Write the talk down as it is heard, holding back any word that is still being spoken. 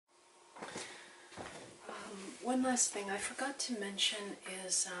one last thing I forgot to mention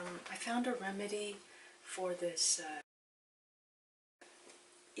is I found a remedy for this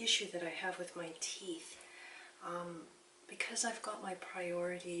issue that I have with my teeth. Because I've got my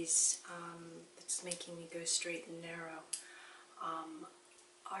priorities that's making me go straight and narrow,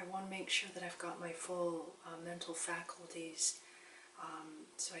 I want to make sure that I've got my full mental faculties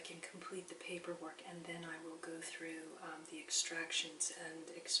so I can complete the paperwork, and then I will go through the extractions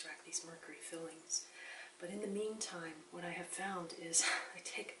and extract these mercury fillings. But in the meantime, what I have found is I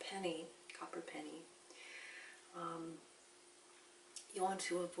take a penny, copper penny. You want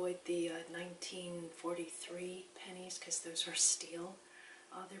to avoid the 1943 pennies because those are steel.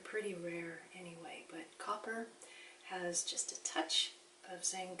 They're pretty rare anyway, but copper has just a touch of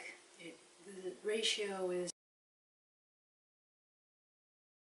zinc. The ratio is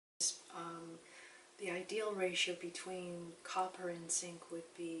the ideal ratio between copper and zinc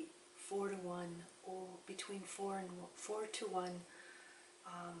would be 4 to 1, or between 4 to 1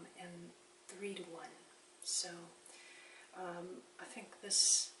 and 3 to 1. So I think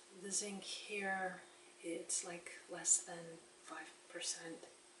the zinc here, it's like less than 5%.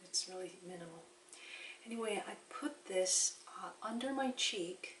 It's really minimal. Anyway, I put this under my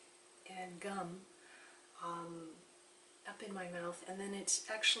cheek and gum, up in my mouth, and then it's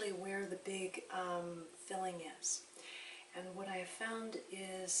actually where the big filling is. And what I have found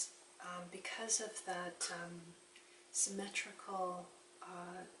is because of that symmetrical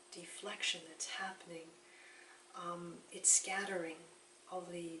deflection that's happening, it's scattering all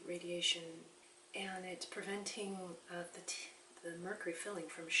the radiation, and it's preventing the mercury filling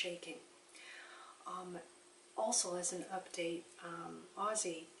from shaking. Also, as an update,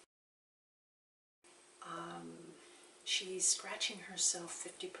 Ozzy, she's scratching herself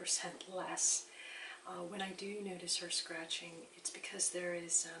 50% less. When I do notice her scratching, it's because there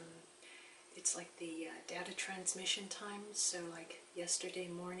is, it's like the data transmission time. So like yesterday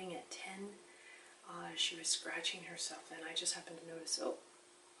morning at 10, she was scratching herself, and I just happened to notice, oh,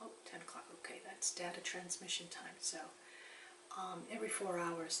 10 o'clock, okay, that's data transmission time. So every 4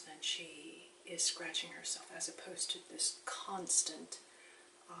 hours then she is scratching herself, as opposed to this constant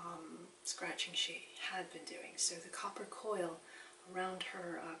scratching she had been doing. So the copper coil around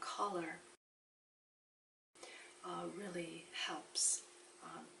her collar really helps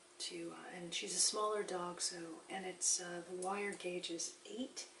and she's a smaller dog, so, and it's the wire gauge is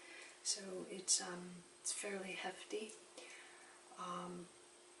 8, so it's fairly hefty.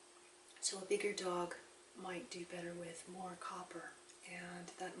 So a bigger dog might do better with more copper,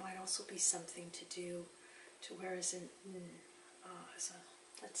 and that might also be something to do to wear as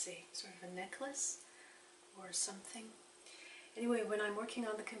let's see, sort of a necklace or something. Anyway, when I'm working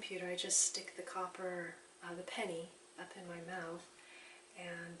on the computer, I just stick the copper, the penny, up in my mouth,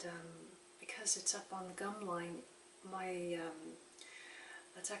 and because it's up on the gum line,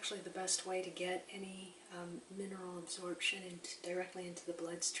 that's actually the best way to get any mineral absorption directly into the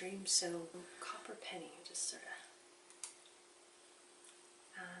bloodstream. So copper penny, just sort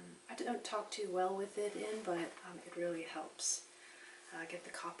of, I don't talk too well with it in, but it really helps get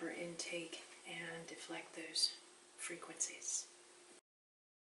the copper intake and deflect those frequencies.